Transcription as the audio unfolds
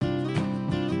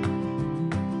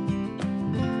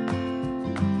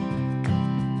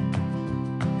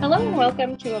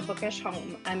welcome to A Bookish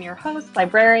Home. I'm your host,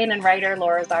 librarian and writer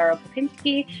Laura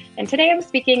Zaro-Popinski, and today I'm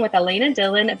speaking with Alena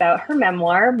Dillon about her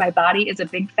memoir, My Body is a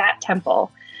Big Fat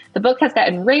Temple. The book has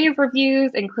gotten rave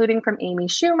reviews, including from Amy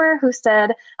Schumer, who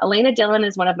said, Alena Dillon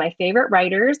is one of my favorite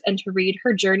writers, and to read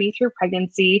her journey through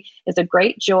pregnancy is a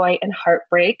great joy and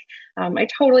heartbreak. I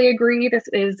totally agree. This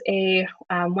is a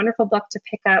wonderful book to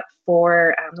pick up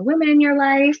for the women in your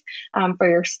life, for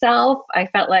yourself. I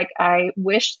felt like I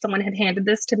wished someone had handed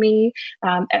this to me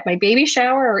at my baby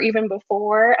shower or even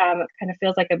before. It kind of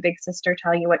feels like a big sister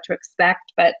telling you what to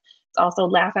expect, but it's also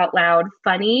laugh out loud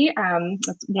funny.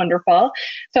 It's wonderful.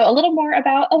 So a little more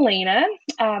about Alena.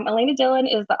 Alena Dillon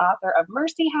is the author of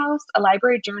Mercy House, a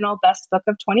Library Journal Best Book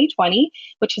of 2020,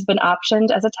 which has been optioned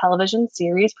as a television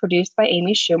series produced by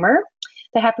Amy Schumer.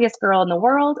 The Happiest Girl in the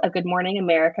World, a Good Morning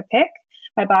America pick.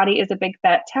 My Body is a Big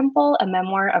Fat Temple, a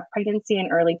memoir of pregnancy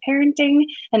and early parenting.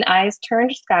 And Eyes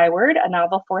Turned Skyward, a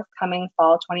novel forthcoming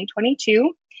fall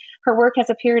 2022. Her work has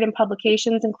appeared in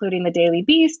publications including The Daily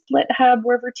Beast, Lit Hub,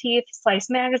 River Teeth, Slice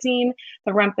Magazine,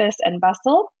 The Rumpus, and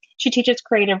Bustle. She teaches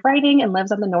creative writing and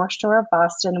lives on the North Shore of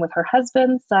Boston with her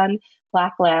husband, son,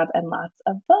 Black Lab, and lots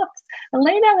of books.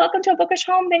 Alena, welcome to A Bookish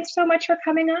Home. Thanks so much for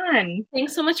coming on.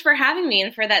 Thanks so much for having me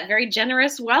and for that very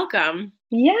generous welcome.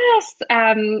 Yes.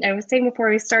 I was saying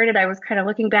before we started, I was kind of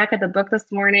looking back at the book this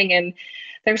morning, and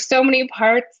there's so many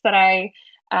parts that I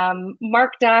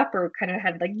marked up or kind of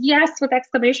had like yes with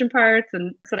exclamation parts,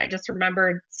 and so I just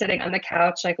remembered sitting on the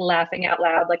couch like laughing out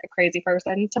loud like a crazy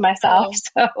person to myself.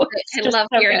 So I love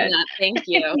hearing that. Thank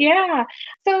you. Yeah.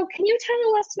 So can you tell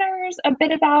the listeners a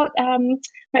bit about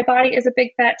My Body is a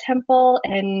Big Fat Temple,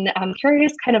 and I'm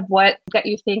curious kind of what got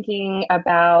you thinking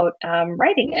about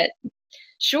writing it?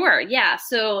 Sure. Yeah.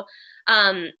 So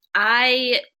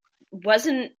I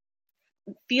wasn't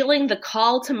feeling the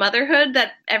call to motherhood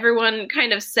that everyone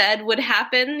kind of said would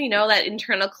happen, that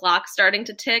internal clock starting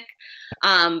to tick.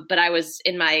 But I was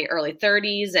in my early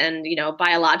 30s and,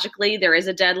 biologically there is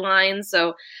a deadline.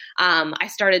 So I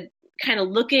started kind of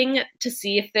looking to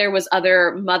see if there was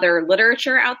other mother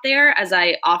literature out there, as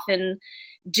I often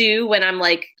do when I'm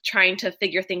like trying to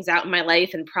figure things out in my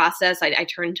life and process. I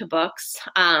turn to books.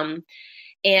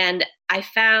 And I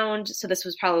found, so this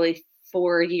was probably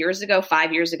 5 years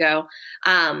ago,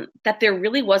 that there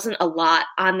really wasn't a lot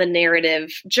on the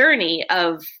narrative journey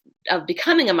of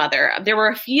becoming a mother. There were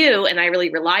a few, and I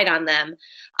really relied on them.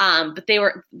 But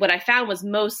what I found was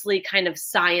mostly kind of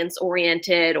science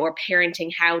oriented or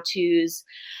parenting how-tos.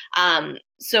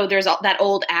 So there's that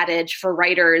old adage for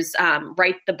writers,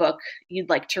 write the book you'd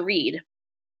like to read.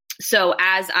 So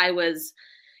as I was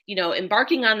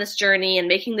embarking on this journey and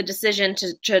making the decision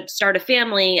to start a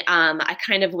family, I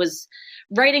kind of was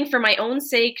writing for my own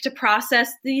sake to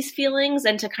process these feelings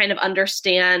and to kind of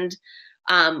understand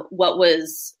what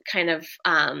was kind of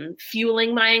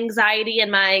fueling my anxiety and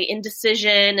my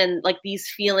indecision and like these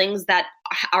feelings that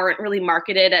aren't really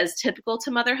marketed as typical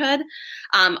to motherhood.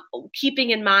 Keeping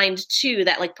in mind too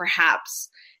that like perhaps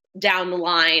down the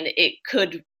line it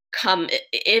could come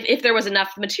if there was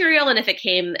enough material and if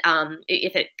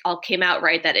it all came out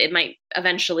right, that it might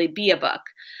eventually be a book.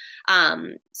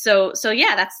 So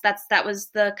yeah, that was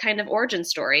the kind of origin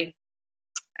story.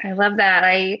 I love that.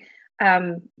 I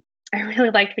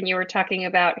really liked when you were talking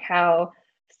about how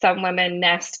some women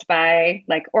nest by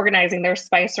like organizing their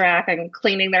spice rack and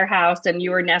cleaning their house, and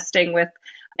you were nesting with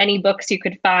any books you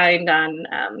could find on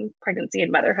pregnancy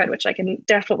and motherhood, which I can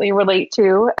definitely relate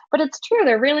to. But it's true.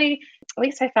 They're really, at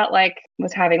least I felt like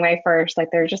was having my first, like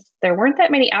there weren't that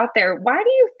many out there. Why do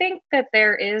you think that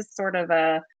there is sort of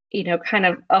a, kind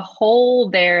of a hole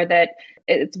there that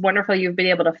it's wonderful you've been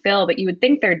able to fill, but you would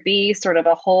think there'd be sort of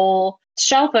a whole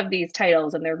shelf of these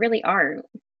titles and there really aren't?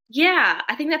 Yeah,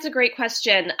 I think that's a great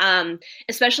question,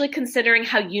 especially considering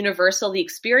how universal the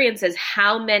experience is,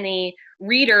 how many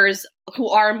readers who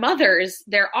are mothers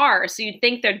there are. So you'd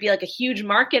think there'd be like a huge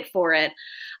market for it.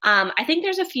 I think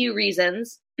there's a few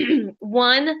reasons.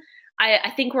 One,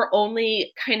 I think we're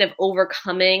only kind of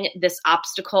overcoming this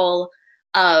obstacle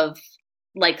of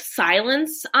like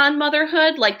silence on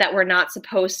motherhood, like that we're not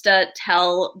supposed to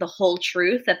tell the whole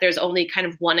truth, that there's only kind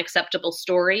of one acceptable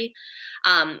story.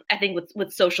 I think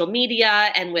with social media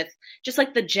and with just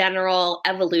like the general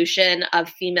evolution of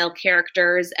female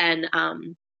characters and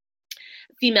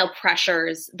female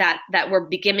pressures that we're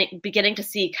beginning to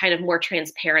see kind of more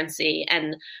transparency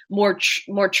and more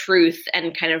truth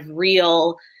and kind of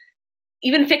real,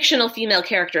 even fictional female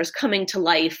characters coming to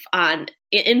life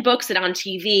in books and on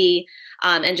TV,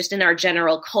 and just in our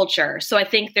general culture. So I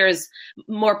think there's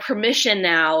more permission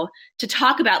now to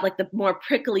talk about like the more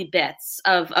prickly bits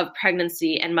of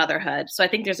pregnancy and motherhood. So I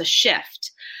think there's a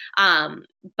shift.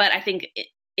 But I think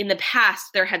in the past,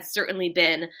 there had certainly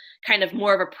been kind of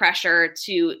more of a pressure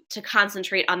to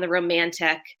concentrate on the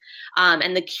romantic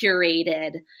and the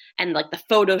curated and like the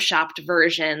photoshopped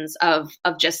versions of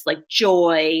just like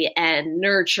joy and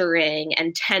nurturing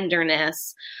and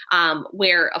tenderness,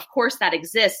 where of course that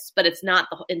exists, but it's not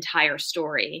the entire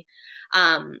story.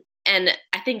 And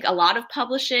I think a lot of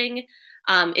publishing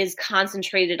is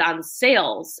concentrated on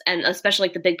sales, and especially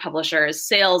like the big publishers,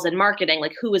 sales and marketing,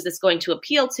 like who is this going to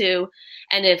appeal to?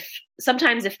 And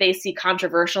sometimes if they see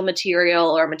controversial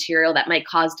material or material that might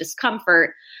cause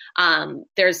discomfort,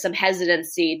 there's some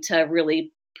hesitancy to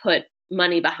really put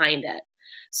money behind it.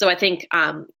 So I think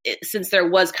since there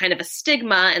was kind of a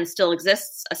stigma and still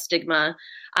exists a stigma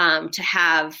to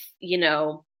have,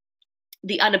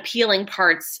 the unappealing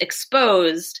parts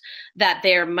exposed, that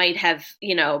there might have,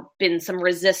 been some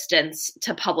resistance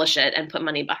to publish it and put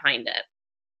money behind it.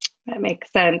 That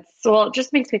makes sense. Well, it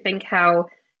just makes me think how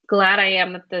glad I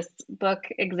am that this book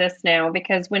exists now,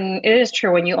 because when it is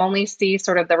true, when you only see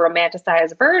sort of the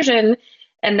romanticized version,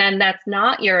 and then that's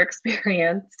not your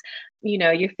experience,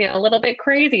 you feel a little bit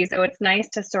crazy. So it's nice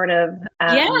to sort of...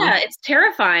 yeah, it's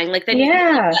terrifying. Like then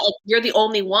you're the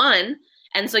only one.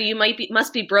 And so you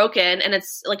must be broken. And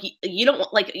it's like, you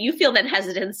don't like, you feel then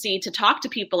hesitancy to talk to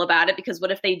people about it, because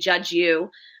what if they judge you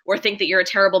or think that you're a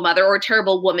terrible mother or a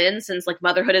terrible woman, since like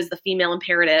motherhood is the female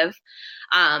imperative.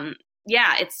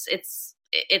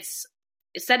 It's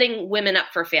setting women up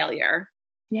for failure.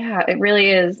 Yeah, it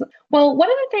really is. Well, one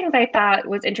of the things I thought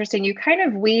was interesting, you kind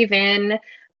of weave in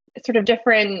sort of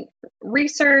different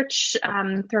research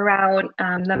throughout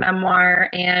the memoir,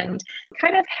 and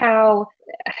kind of how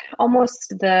almost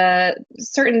the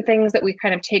certain things that we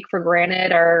kind of take for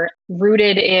granted are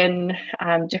rooted in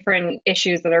different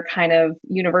issues that are kind of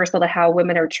universal to how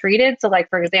women are treated. So like,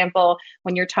 for example,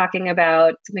 when you're talking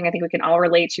about something I think we can all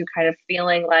relate to, kind of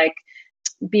feeling like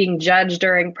being judged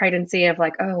during pregnancy of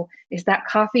like, oh, is that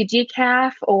coffee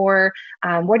decaf? Or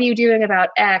what are you doing about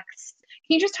X?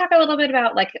 Can you just talk a little bit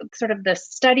about like sort of the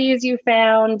studies you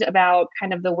found about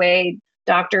kind of the way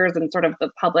doctors and sort of the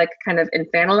public kind of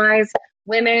infantilize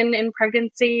women in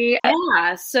pregnancy?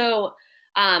 Yeah. So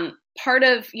part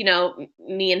of,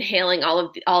 me inhaling all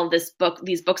of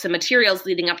these books and materials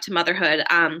leading up to motherhood,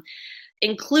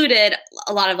 included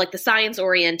a lot of like the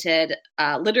science-oriented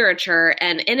literature.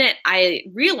 And in it, I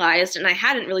realized, and I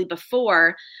hadn't really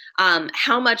before,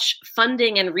 how much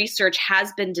funding and research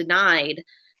has been denied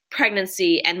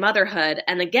pregnancy and motherhood.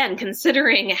 And again,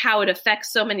 considering how it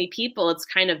affects so many people, it's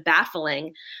kind of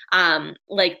baffling.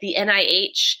 Like the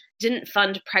NIH didn't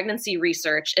fund pregnancy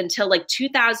research until like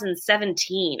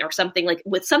 2017 or something, like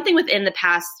with something within the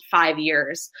past 5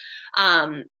 years.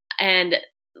 And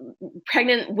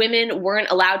pregnant women weren't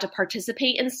allowed to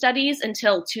participate in studies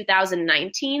until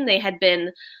 2019. They had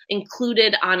been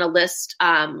included on a list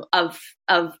of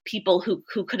people who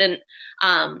couldn't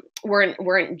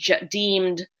weren't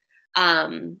deemed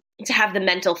to have the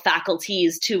mental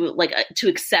faculties to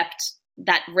accept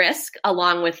that risk,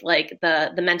 along with like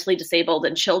the mentally disabled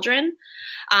and children.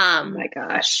 Oh my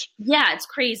gosh. Yeah, it's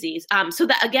crazy. So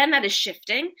that, again, that is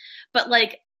shifting, but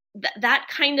like that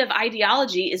kind of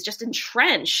ideology is just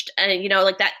entrenched, and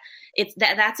like that.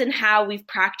 That's in how we've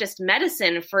practiced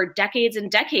medicine for decades and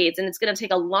decades, and it's going to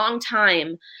take a long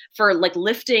time for like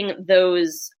lifting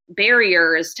those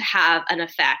barriers to have an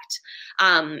effect.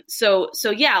 So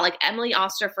yeah, like Emily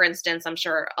Oster, for instance, I'm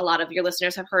sure a lot of your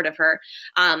listeners have heard of her,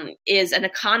 is an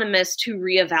economist who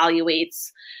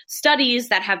reevaluates studies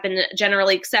that have been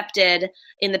generally accepted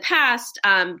in the past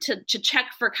to check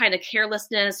for kind of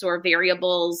carelessness or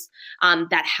variables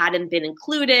that hadn't been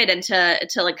included, and to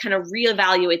like kind of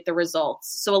reevaluate the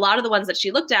results. So a lot of the ones that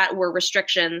she looked at were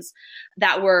restrictions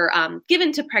that were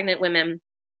given to pregnant women.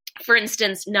 For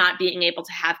instance, not being able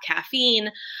to have caffeine,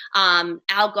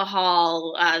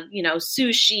 alcohol,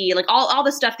 sushi, like all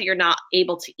the stuff that you're not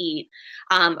able to eat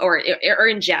or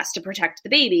ingest to protect the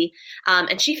baby.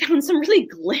 And she found some really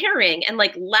glaring and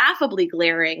like laughably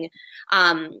glaring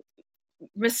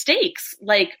mistakes.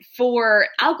 Like for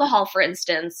alcohol, for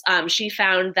instance, she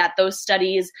found that those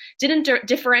studies didn't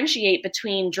differentiate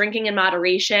between drinking in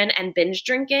moderation and binge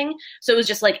drinking. So it was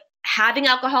just like having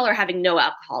alcohol or having no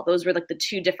alcohol. Those were like the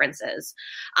two differences.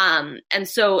 And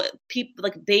so people,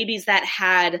 like babies that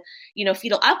had,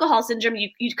 fetal alcohol syndrome,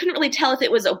 you couldn't really tell if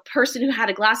it was a person who had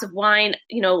a glass of wine,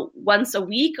 once a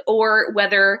week, or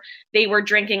whether they were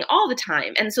drinking all the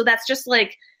time. And so that's just a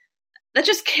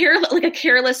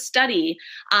careless study.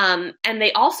 And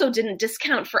they also didn't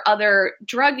discount for other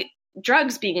drug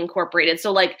drugs being incorporated.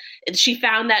 So like she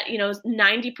found that,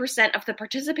 90% of the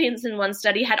participants in one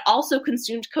study had also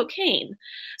consumed cocaine.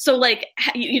 So like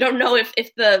you don't know if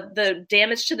the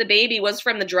damage to the baby was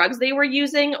from the drugs they were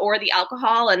using or the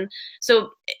alcohol. And so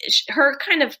her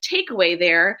kind of takeaway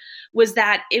there was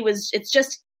that it's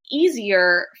just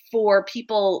easier for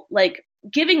people like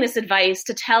giving this advice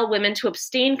to tell women to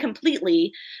abstain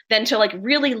completely than to like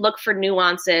really look for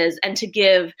nuances and to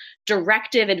give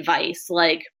directive advice,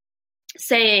 like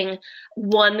saying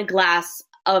 1 glass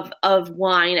of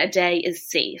wine a day is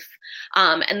safe.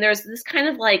 And there's this kind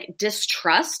of like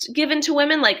distrust given to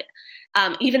women. Like,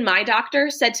 even my doctor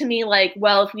said to me, like,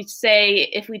 well,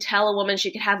 if we tell a woman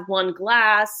she could have 1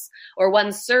 glass or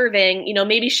 1 serving,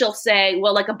 maybe she'll say,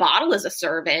 well, like a bottle is a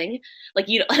serving. Like,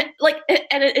 like,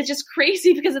 and it's just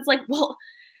crazy because it's like, well,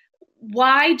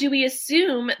 why do we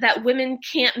assume that women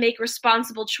can't make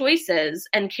responsible choices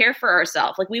and care for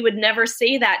ourselves? Like, we would never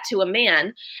say that to a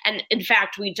man. And in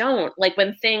fact, we don't. Like,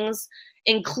 when things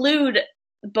include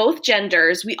both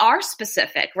genders, we are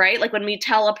specific, right? Like when we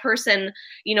tell a person,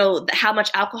 how much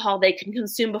alcohol they can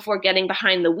consume before getting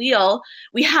behind the wheel,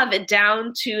 we have it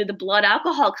down to the blood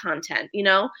alcohol content,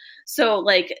 So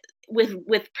like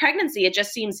with pregnancy, it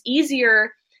just seems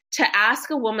easier to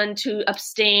ask a woman to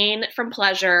abstain from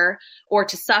pleasure or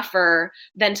to suffer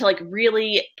than to like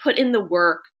really put in the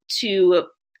work to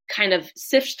kind of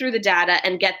sift through the data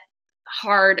and get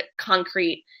hard,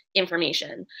 concrete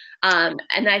information.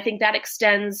 And I think that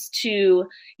extends to,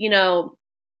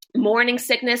 morning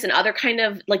sickness and other kind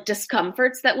of like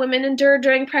discomforts that women endure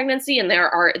during pregnancy. And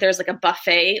there's like a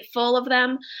buffet full of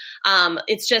them.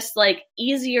 It's just like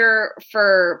easier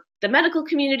for the medical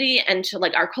community and to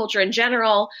like our culture in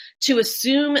general to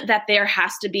assume that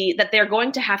they're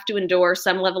going to have to endure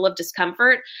some level of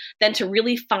discomfort than to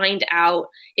really find out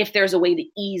if there's a way to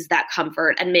ease that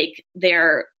comfort and make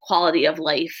their quality of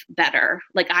life better.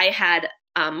 Like I had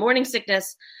morning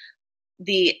sickness,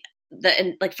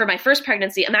 and like for my first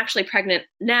pregnancy, I'm actually pregnant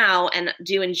now and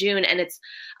due in June, and it's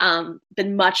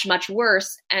been much, much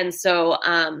worse. And so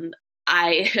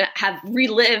I have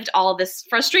relived all this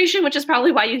frustration, which is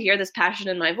probably why you hear this passion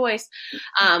in my voice.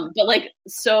 But like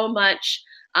so much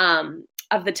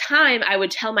of the time I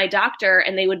would tell my doctor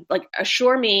and they would like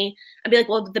assure me and be like,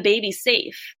 well, the baby's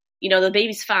safe. The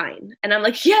baby's fine. And I'm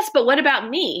like, yes, but what about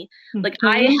me? Like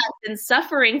I have been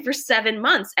suffering for 7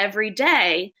 months every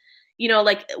day.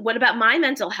 Like what about my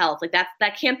mental health? Like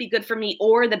that can't be good for me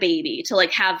or the baby to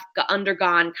like have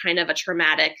undergone kind of a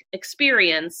traumatic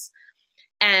experience.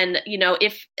 And,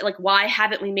 if like, why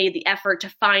haven't we made the effort to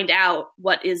find out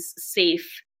what is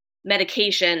safe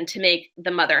medication to make the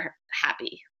mother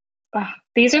happy?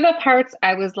 These are the parts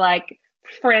I was like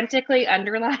frantically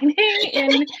underlining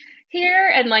in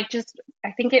here. And like,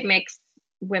 I think it makes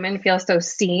women feel so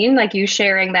seen, like you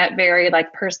sharing that very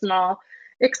like personal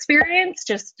experience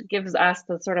just gives us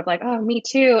the sort of like, oh, me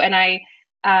too. And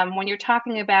when you're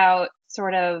talking about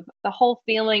sort of the whole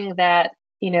feeling that,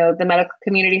 the medical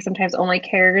community sometimes only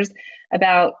cares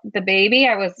about the baby,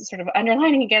 I was sort of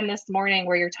underlining again this morning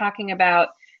where you're talking about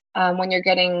when you're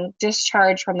getting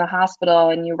discharged from the hospital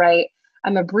and you write,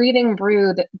 I'm a breathing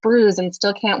bruise and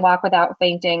still can't walk without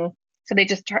fainting. So they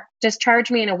just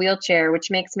discharge me in a wheelchair, which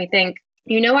makes me think,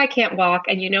 I can't walk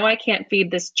and I can't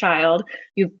feed this child.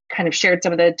 You've kind of shared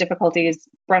some of the difficulties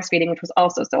breastfeeding, which was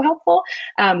also so helpful.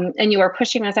 And you are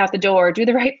pushing us out the door. Do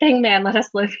the right thing, man. Let us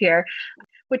live here,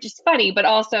 which is funny, but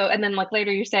also, and then like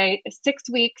later you say 6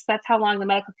 weeks, that's how long the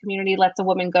medical community lets a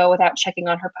woman go without checking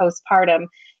on her postpartum.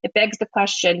 It begs the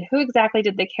question, who exactly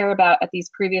did they care about at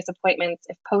these previous appointments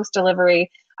if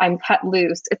post-delivery I'm cut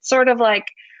loose? It's sort of like,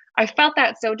 I felt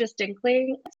that so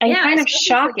distinctly and kind of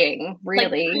shocking,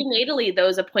 really. Like prenatally,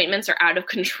 those appointments are out of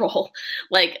control.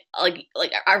 Like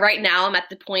right now, I'm at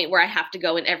the point where I have to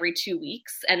go in every 2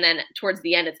 weeks, and then towards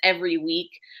the end, it's every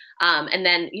week. And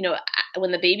then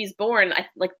when the baby's born,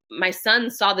 my son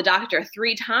saw the doctor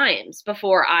 3 times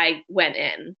before I went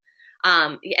in.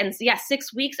 And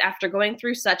 6 weeks after going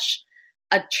through such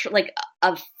a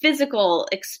physical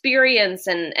experience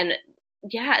and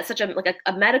yeah, it's such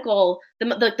a medical,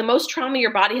 the most trauma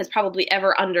your body has probably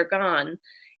ever undergone.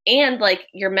 And like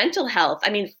your mental health.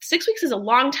 I mean, 6 weeks is a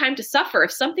long time to suffer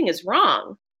if something is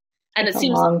wrong. And it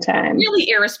seems really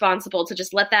irresponsible to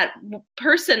just let that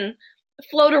person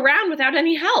float around without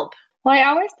any help. Well, I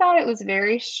always thought it was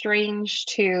very strange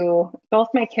both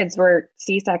my kids were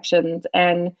C-sections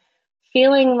and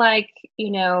feeling like,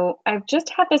 I've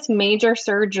just had this major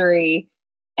surgery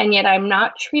and yet I'm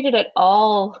not treated at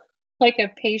all like a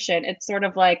patient. It's sort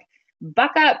of like,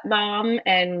 buck up, mom,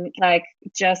 and like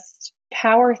just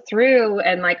power through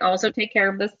and like also take care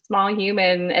of this small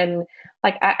human. And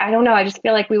like, I don't know, I just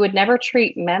feel like we would never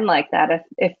treat men like that.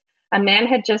 If a man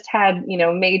had just had, you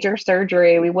know, major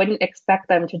surgery, we wouldn't expect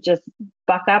them to just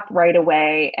buck up right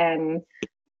away and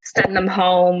send them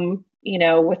home, you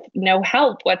know, with no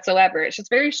help whatsoever. It's just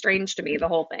very strange to me, the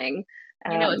whole thing.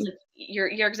 It's like,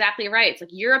 you're exactly right. It's like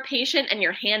you're a patient and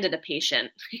you're handed a patient.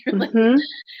 You're mhm.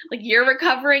 like you're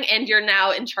recovering and you're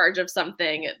now in charge of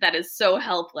something that is so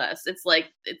helpless. It's like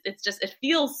it's just it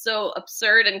feels so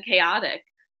absurd and chaotic.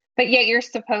 But yet you're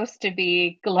supposed to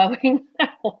be glowing the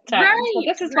whole time. So Right,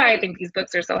 this is why I right. think these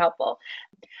books are so helpful.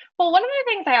 Well, one of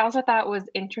the things I also thought was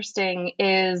interesting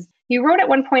is you wrote at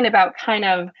one point about kind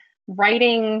of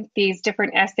writing these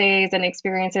different essays and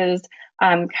experiences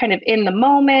kind of in the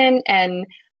moment. And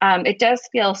it does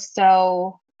feel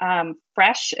so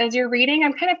fresh as you're reading.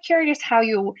 I'm kind of curious how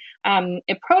you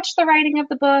approach the writing of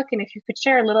the book, and if you could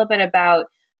share a little bit about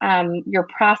your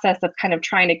process of kind of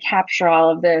trying to capture all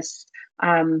of this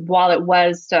while it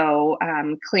was so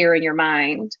clear in your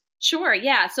mind. Sure,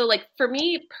 yeah. So like for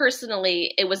me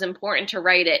personally, it was important to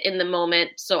write it in the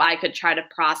moment so I could try to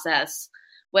process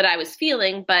what I was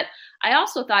feeling, but I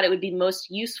also thought it would be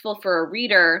most useful for a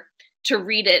reader to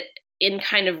read it in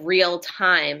kind of real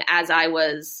time as I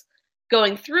was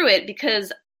going through it,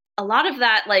 because a lot of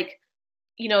that, like,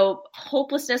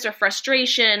 hopelessness or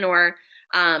frustration or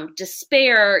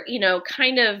despair,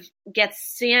 kind of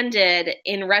gets sanded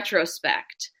in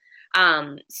retrospect.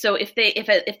 So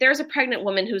if there's a pregnant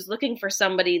woman who's looking for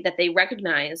somebody that they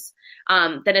recognize,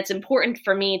 then it's important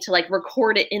for me to like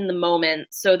record it in the moment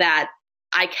so that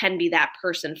I can be that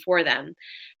person for them.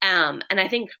 And I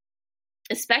think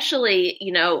especially,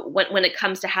 when it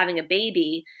comes to having a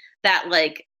baby, that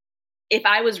like, if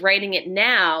I was writing it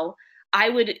now, I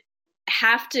would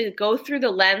have to go through the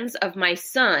lens of my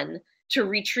son to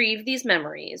retrieve these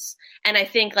memories. And I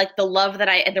think like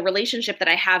the relationship that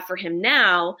I have for him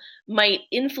now might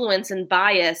influence and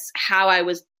bias how I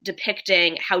was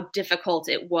depicting how difficult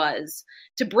it was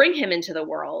to bring him into the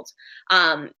world.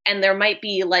 And there might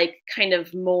be like kind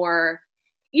of more,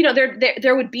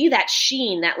 there would be that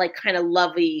sheen, that like kind of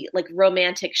lovely, like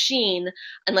romantic sheen,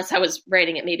 unless I was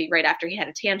writing it maybe right after he had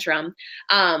a tantrum.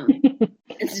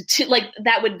 Like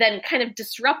that would then kind of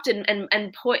disrupt and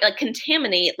like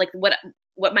contaminate like what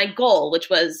my goal, which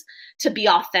was to be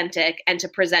authentic and to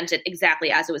present it exactly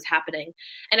as it was happening.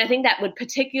 And I think that would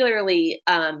particularly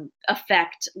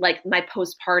affect like my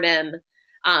postpartum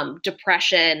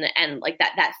depression and like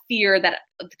that fear, that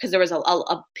because there was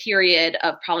a period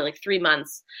of probably like 3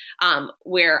 months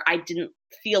where I didn't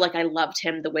feel like I loved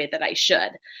him the way that I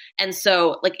should. And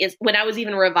so like when I was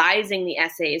even revising the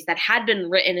essays that had been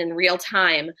written in real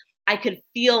time, I could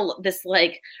feel this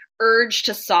like urge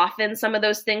to soften some of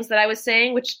those things that I was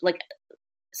saying, which like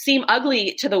seem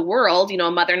ugly to the world,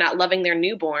 a mother not loving their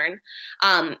newborn,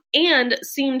 and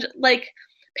seemed like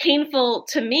painful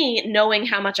to me knowing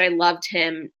how much I loved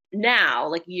him now,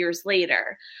 like years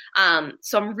later.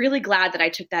 So I'm really glad that I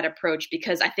took that approach,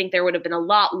 because I think there would have been a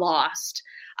lot lost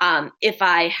if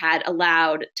I had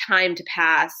allowed time to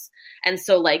pass. And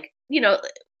so like,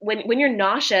 when you're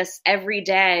nauseous every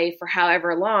day for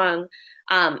however long,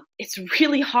 it's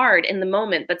really hard in the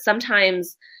moment. But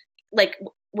sometimes like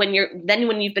when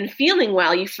you've been feeling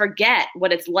well, you forget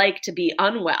what it's like to be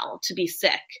unwell, to be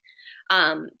sick.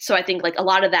 So I think like a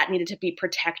lot of that needed to be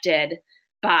protected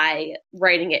by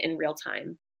writing it in real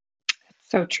time.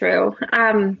 So true.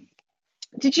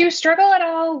 Did you struggle at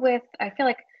all with, I feel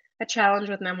like a challenge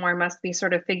with memoir must be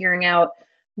sort of figuring out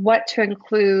what to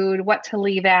include, what to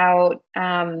leave out.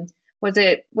 Was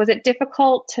it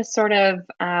difficult to sort of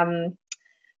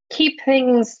keep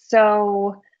things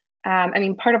so,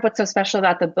 part of what's so special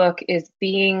about the book is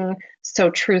being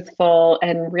so truthful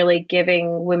and really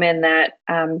giving women that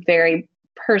very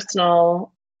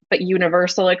personal but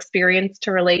universal experience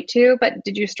to relate to. But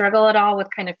did you struggle at all with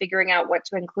kind of figuring out what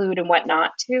to include and what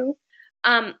not to?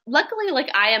 Luckily, like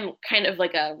I am kind of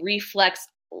like a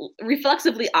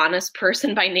reflexively honest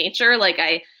person by nature. Like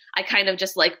I kind of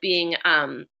just like being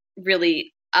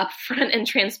really upfront and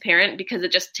transparent, because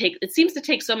it seems to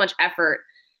take so much effort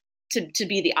to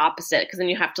be the opposite, because then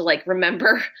you have to like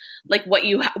remember like what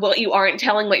you aren't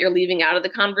telling, what you're leaving out of the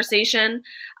conversation.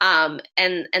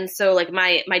 And so like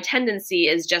my tendency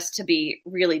is just to be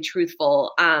really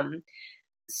truthful.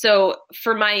 So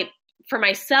for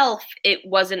myself, it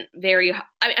wasn't very,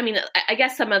 I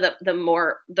guess some of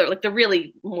the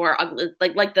really more ugly,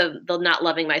 like the not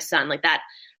loving my son, like that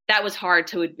was hard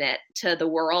to admit to the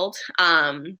world.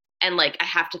 And like, I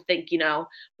have to think,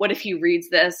 what if he reads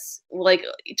this like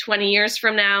 20 years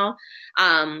from now?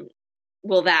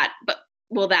 But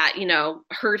will that,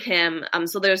 hurt him?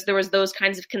 So there was those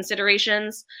kinds of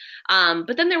considerations.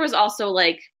 But then there was also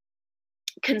like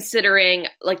considering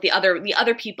like the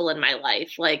other people in my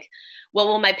life, like what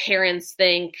will my parents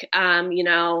think,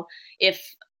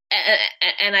 if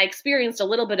and I experienced a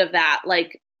little bit of that,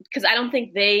 like because I don't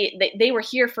think they were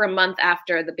here for a month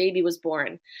after the baby was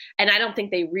born, and I don't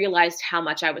think they realized how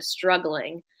much I was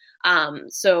struggling.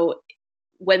 So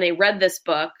when they read this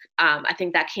book, I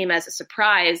think that came as a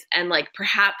surprise, and like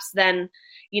perhaps then,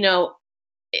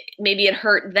 maybe it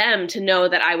hurt them to know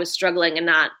that I was struggling and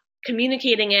not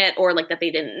communicating it, or like that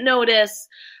they didn't notice.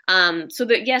 So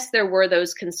that, yes, there were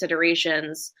those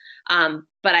considerations.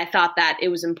 But I thought that it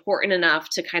was important enough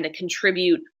to kind of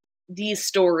contribute these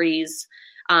stories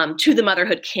to the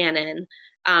motherhood canon,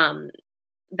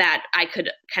 that I could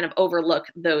kind of overlook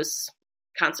those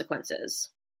consequences.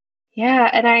 Yeah.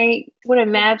 And I would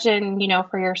imagine,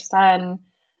 for your son,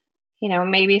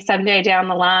 maybe someday down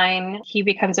the line, he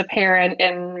becomes a parent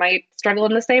and might struggle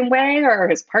in the same way, or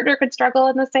his partner could struggle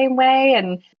in the same way.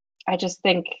 And I just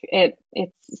think it's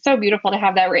so beautiful to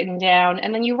have that written down.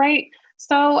 And then you write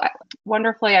so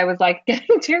wonderfully. I was like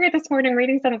getting teary this morning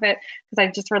reading some of it because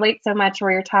I just relate so much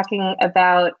where you're talking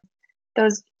about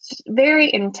those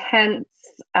very intense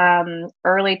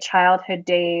early childhood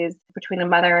days between a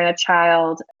mother and a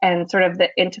child, and sort of the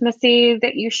intimacy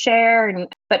that you share,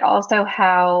 but also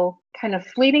how kind of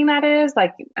fleeting that is.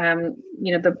 Like,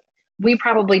 we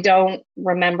probably don't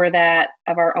remember that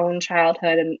of our own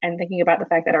childhood, and thinking about the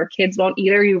fact that our kids won't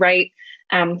either. You write,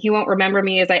 he won't remember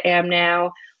me as I am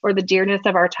now, or the dearness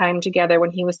of our time together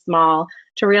when he was small.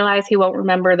 To realize he won't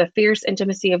remember the fierce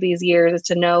intimacy of these years is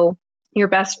to know your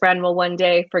best friend will one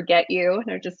day forget you.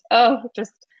 And it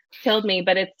just killed me.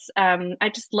 But it's, I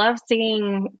just love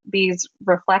seeing these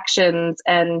reflections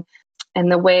and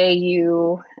the way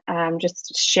you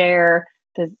just share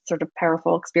the sort of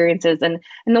powerful experiences, and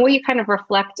the way you kind of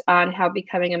reflect on how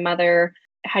becoming a mother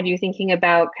had you thinking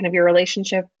about kind of your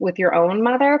relationship with your own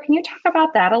mother. Can you talk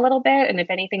about that a little bit? And if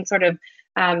anything sort of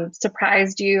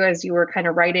surprised you as you were kind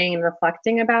of writing and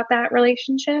reflecting about that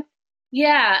relationship?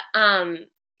 Yeah.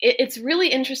 It's really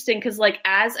interesting because, like,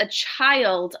 as a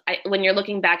child, when you're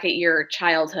looking back at your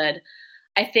childhood,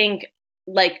 I think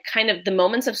like kind of the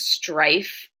moments of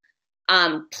strife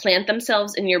plant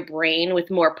themselves in your brain with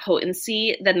more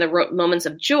potency than the moments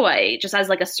of joy, just as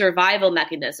like a survival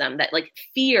mechanism, that like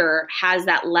fear has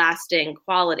that lasting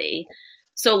quality.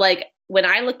 So like when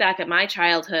I look back at my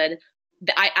childhood,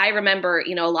 I remember,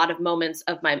 a lot of moments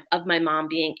of my mom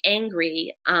being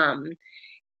angry.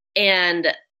 And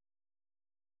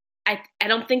I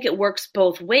don't think it works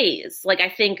both ways. Like, I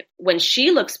think when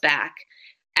she looks back,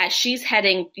 as she's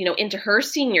heading, into her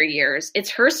senior years,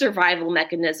 it's her survival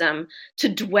mechanism to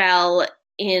dwell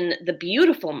in the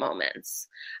beautiful moments.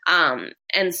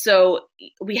 And so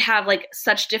we have like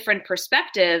such different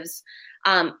perspectives,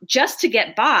 just to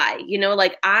get by,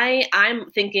 like I'm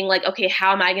thinking like, okay,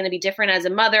 how am I going to be different as a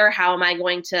mother? How am I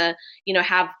going to,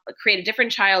 create a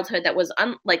different childhood that was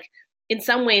like in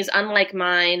some ways unlike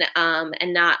mine,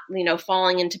 and not,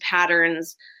 falling into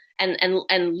patterns,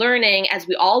 and learning, as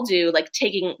we all do, like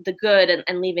taking the good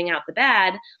and leaving out the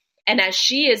bad. And as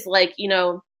she is like,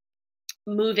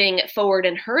 moving forward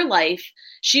in her life,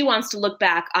 she wants to look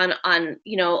back on,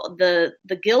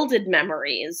 the gilded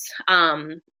memories.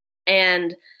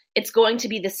 And it's going to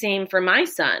be the same for my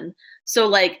son. So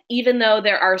like, even though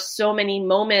there are so many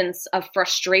moments of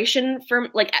frustration from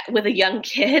like with a young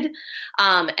kid,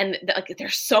 and like,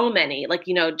 there's so many, like,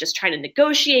 just trying to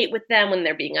negotiate with them when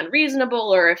they're being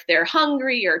unreasonable, or if they're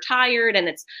hungry or tired, and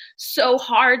it's so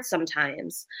hard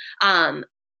sometimes.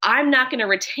 I'm not going to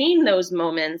retain those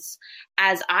moments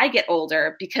as I get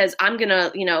older, because I'm going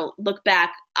to, look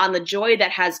back on the joy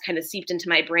that has kind of seeped into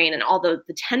my brain, and all the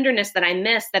tenderness that I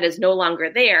miss that is no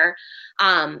longer there.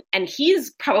 And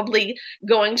he's probably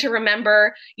going to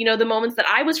remember, the moments that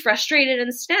I was frustrated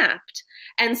and snapped.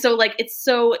 And so like, it's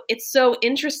so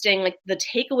interesting, like the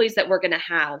takeaways that we're going to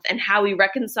have and how we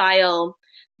reconcile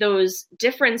those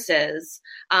differences,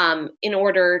 in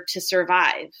order to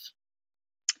survive.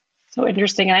 So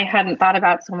interesting. I hadn't thought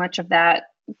about so much of that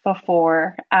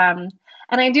before. And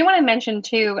I do want to mention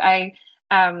too, I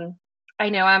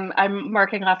know I'm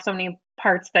marking off so many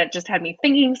parts that just had me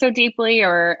thinking so deeply,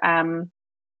 or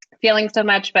feeling so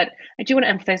much, but I do want to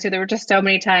emphasize too, there were just so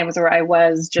many times where I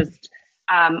was just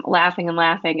laughing and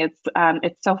laughing.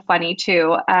 It's so funny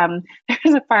too.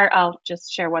 There's a part, I'll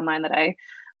just share one line that I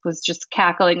was just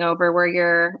cackling over, where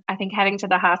you're, I think, heading to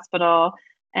the hospital.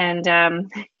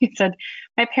 And he said,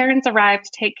 my parents arrived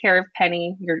to take care of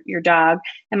Penny, your dog,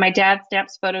 and my dad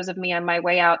snaps photos of me on my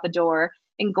way out the door.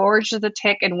 engorged as a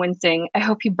tick and wincing. I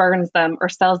hope he burns them or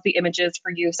sells the images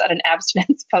for use on an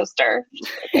abstinence poster.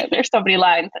 Okay, there's so many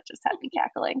lines that just have me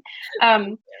cackling.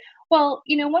 Well,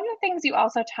 one of the things you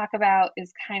also talk about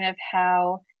is kind of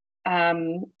how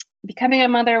becoming a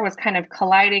mother was kind of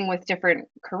colliding with different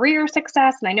career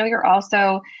success. And I know you're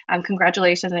also,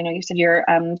 congratulations. I know you said you're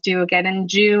due again in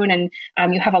June, and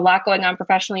you have a lot going on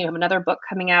professionally. You have another book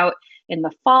coming out in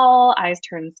the fall, Eyes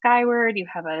Turn Skyward. You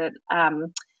have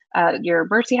your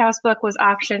Mercy House book was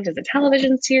optioned as a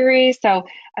television series. So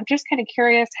I'm just kind of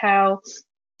curious how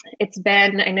it's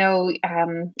been. I know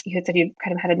you had said you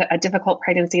kind of had a difficult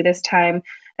pregnancy this time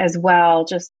as well.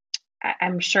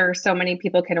 I'm sure so many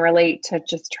people can relate to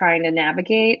just trying to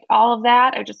navigate all of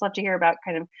that. I'd just love to hear about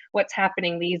kind of what's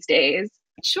happening these days.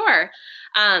 Sure.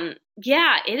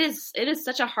 Yeah, it is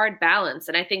such a hard balance.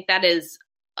 And I think that is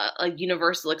a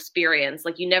universal experience.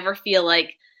 Like, you never feel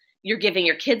like you're giving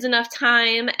your kids enough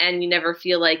time, and you never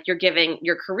feel like you're giving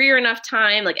your career enough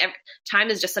time. Like, time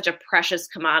is just such a precious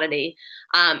commodity.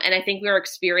 And I think we're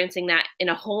experiencing that in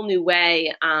a whole new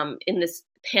way in this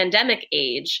pandemic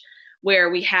age,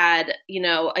 where we had,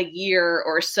 a year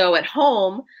or so at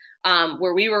home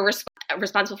where we were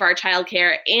responsible for our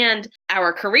childcare and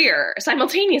our career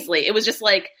simultaneously. It was just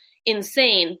like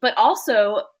insane. But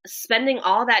also spending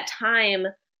all that time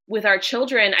with our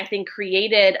children, I think,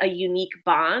 created a unique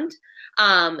bond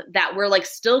that we're like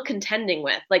still contending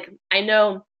with. Like, I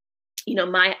know,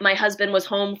 my husband was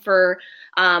home for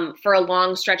a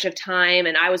long stretch of time,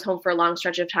 and I was home for a long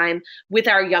stretch of time with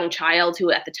our young child, who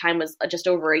at the time was just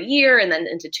over a year and then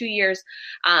into 2 years.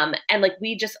 And like,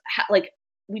 we're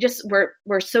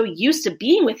so used to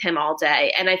being with him all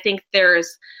day. And I think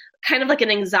there's kind of like an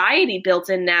anxiety built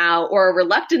in now, or a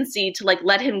reluctancy to like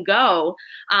let him go,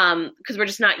 because we're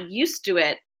just not used to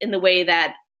it in the way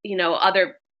that,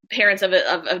 other parents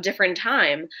of different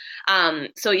time.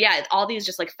 So yeah, all these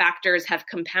just like factors have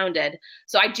compounded.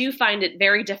 So I do find it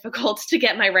very difficult to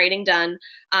get my writing done.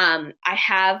 I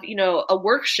have, a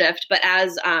work shift, but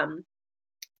as I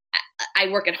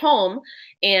work at home,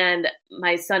 and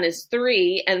my son is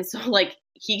 3. And so like,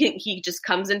 he just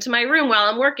comes into my room while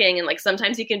I'm working. And like,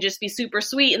 sometimes he can just be super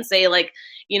sweet and say like,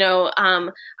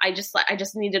 I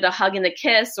just needed a hug and a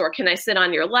kiss, or can I sit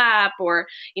on your lap, or,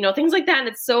 things like that. And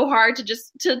it's so hard to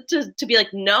just, to be like,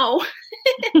 no,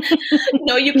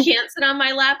 no, you can't sit on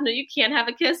my lap. No, you can't have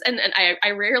a kiss. And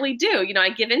I rarely do, I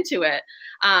give into it.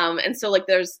 And so like,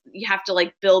 you have to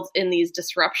like build in these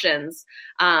disruptions.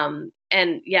 And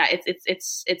yeah,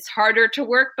 it's harder to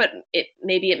work, but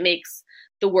maybe it makes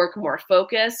the work more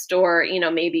focused, or,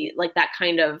 maybe like that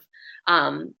kind of,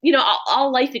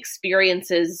 all life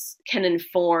experiences can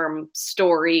inform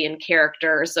story and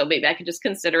character. So maybe I could just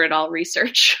consider it all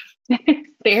research.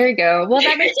 There you go. Well,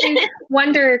 that makes me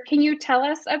wonder, can you tell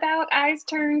us about Eyes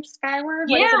Turn Skyward?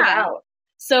 What is it about?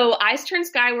 So Eyes Turn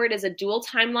Skyward is a dual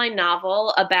timeline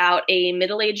novel about a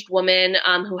middle-aged woman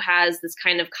who has this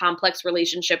kind of complex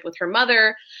relationship with her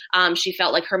mother. She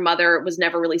felt like her mother was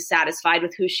never really satisfied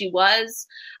with who she was.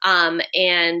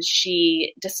 And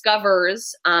she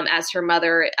discovers, as her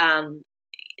mother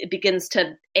begins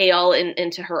to ail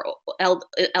into her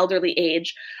elderly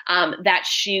age, that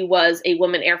she was a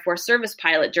woman Air Force service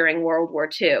pilot during World War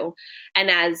II.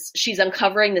 And as she's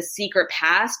uncovering the secret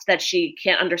past that she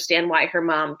can't understand why her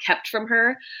mom kept from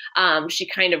her, she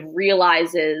kind of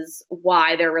realizes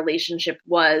why their relationship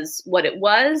was what it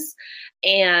was,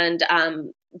 and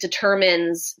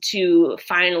determines to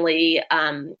finally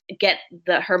get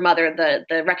her mother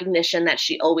the recognition that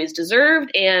she always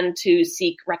deserved, and to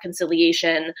seek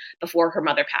reconciliation before her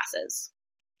mother passes.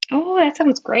 Oh, that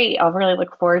sounds great. I'll really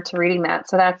look forward to reading that.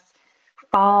 So that's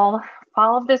fall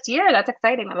of this year. That's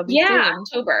exciting. That'll be soon.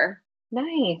 October.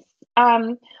 Nice.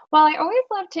 Well, I always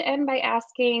love to end by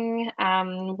asking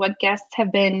what guests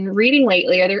have been reading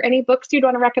lately. Are there any books you'd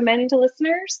want to recommend to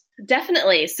listeners?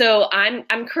 Definitely. So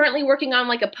I'm currently working on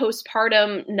like a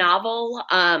postpartum novel.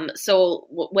 So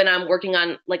when I'm working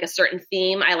on like a certain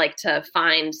theme, I like to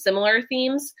find similar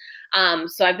themes.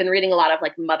 So I've been reading a lot of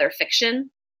like mother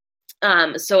fiction.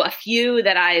 So a few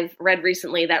that I've read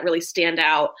recently that really stand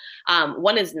out.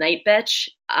 One is Night Bitch.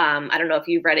 I don't know if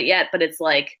you've read it yet, but it's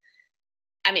like,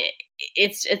 I mean,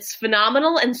 it's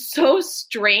phenomenal and so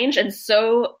strange and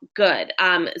so good.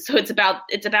 So it's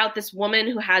about this woman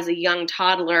who has a young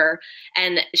toddler,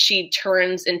 and she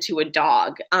turns into a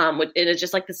dog. And it's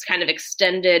just like this kind of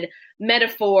extended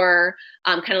metaphor,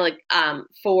 kind of like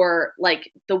for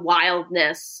like the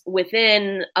wildness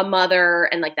within a mother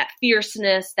and like that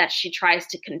fierceness that she tries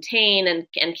to contain and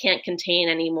can't contain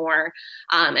anymore,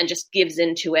 and just gives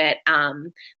into it.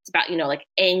 It's about, you know, like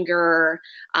anger,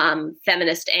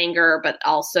 feminist anger, but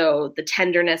also the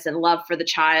tenderness and love for the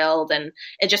child. And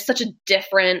it's just such a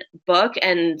different book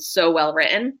and so well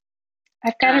written.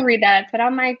 I've got to read that. It's been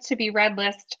on my to be read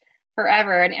list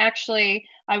forever. And actually,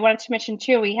 I wanted to mention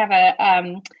too, we have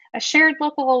a shared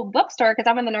local bookstore because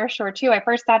I'm in the North Shore too. I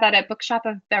first saw that at Bookshop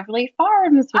of Beverly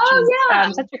Farms, which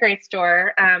is such a great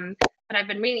store. But I've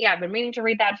been meaning to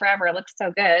read that forever. It looks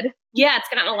so good. Yeah, it's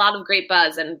gotten a lot of great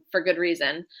buzz and for good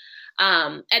reason.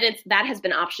 And that has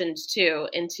been optioned too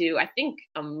into, I think,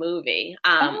 a movie.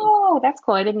 Oh, that's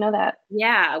cool. I didn't know that.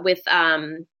 Yeah, with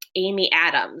Amy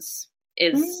Adams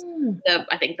is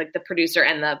I think like the producer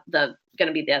and the going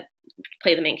to be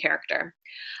play the main character.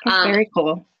 That's very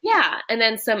cool. Yeah, and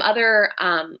then some other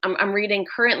I'm reading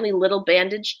currently Little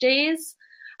Bandage Days,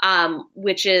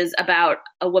 which is about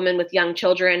a woman with young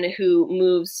children who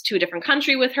moves to a different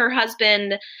country with her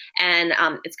husband, and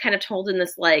it's kind of told in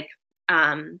this like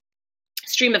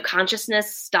stream of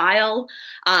consciousness style,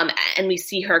 and we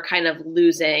see her kind of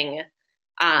losing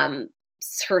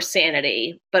her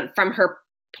sanity, but from her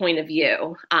point of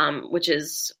view, which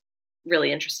is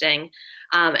really interesting.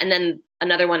 And then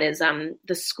another one is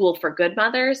The School for Good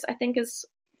Mothers, I think is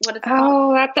what it's called.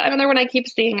 Oh, that's another one I keep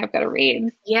seeing. I've got to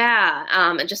read. Yeah,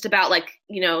 and just about like,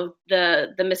 you know,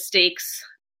 the mistakes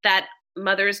that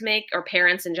mothers make, or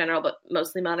parents in general, but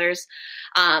mostly mothers,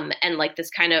 and like this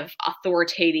kind of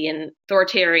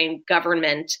authoritarian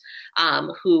government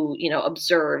who, you know,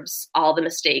 observes all the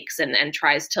mistakes and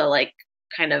tries to like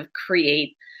kind of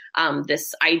create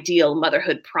this ideal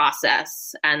motherhood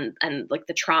process and like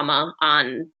the trauma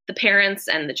on the parents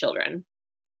and the children.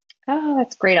 Oh,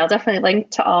 that's great. I'll definitely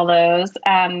link to all those.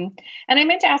 And I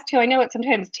meant to ask too, I know it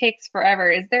sometimes takes forever.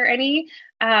 Is there any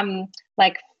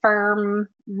like firm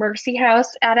Mercy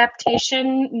House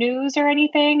adaptation news or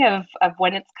anything of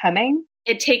when it's coming?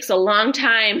 It takes a long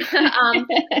time.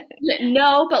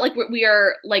 No, but like we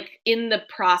are like in the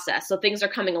process. So things are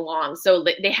coming along. So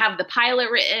they have the pilot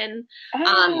written.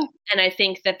 And I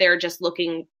think that they're just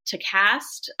looking to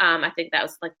cast. I think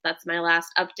that's my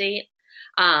last update.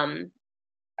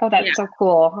 Oh, that's so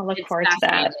cool. I'll look forward to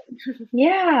that.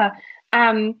 Yeah.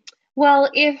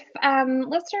 Well, if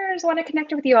listeners want to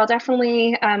connect with you, I'll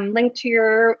definitely link to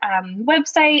your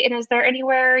website. And is there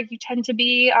anywhere you tend to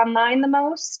be online the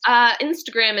most?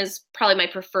 Instagram is probably my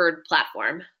preferred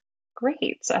platform.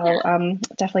 Great. So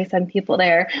definitely send people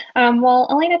there. Well,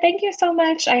 Alena, thank you so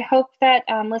much. I hope that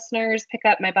listeners pick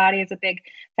up My Body is a Big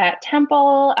Fat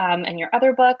Temple and your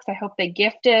other books. I hope they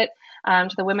gift it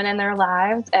to the women in their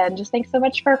lives. And just thanks so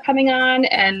much for coming on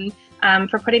and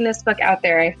for putting this book out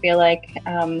there. I feel like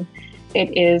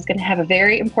it is going to have a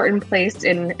very important place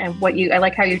in what I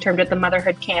like how you termed it, the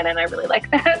motherhood canon. I really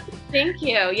like that. Thank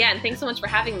you. Yeah. And thanks so much for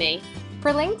having me.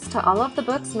 For links to all of the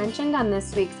books mentioned on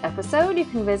this week's episode, you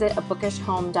can visit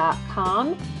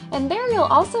abookishhome.com. And there you'll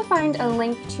also find a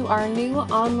link to our new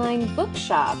online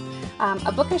bookshop.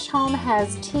 A Bookish Home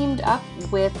has teamed up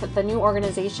with the new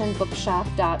organization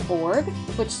bookshop.org,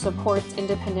 which supports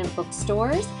independent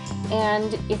bookstores.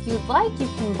 And if you'd like, you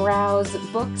can browse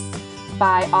books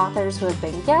by authors who have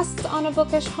been guests on A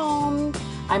Bookish Home.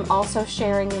 I'm also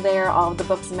sharing there all of the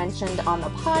books mentioned on the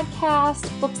podcast,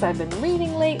 books I've been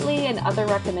reading lately, and other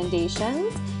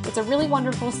recommendations. It's a really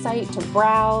wonderful site to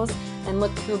browse and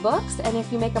look through books, and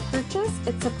if you make a purchase,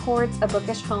 it supports A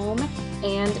Bookish Home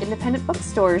and independent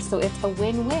bookstores, so it's a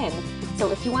win-win. So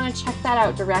if you want to check that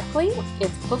out directly,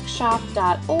 it's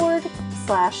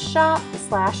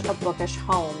bookshop.org/shop/A Bookish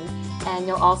Home, and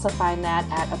you'll also find that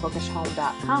at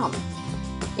abookishhome.com.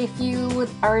 If you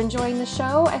are enjoying the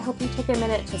show, I hope you take a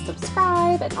minute to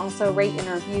subscribe and also rate and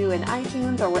review in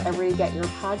iTunes or wherever you get your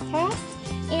podcasts.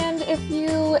 And if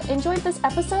you enjoyed this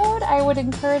episode, I would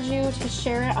encourage you to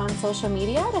share it on social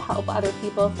media to help other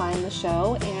people find the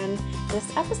show and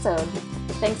this episode.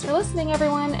 Thanks for listening,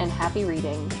 everyone, and happy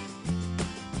reading.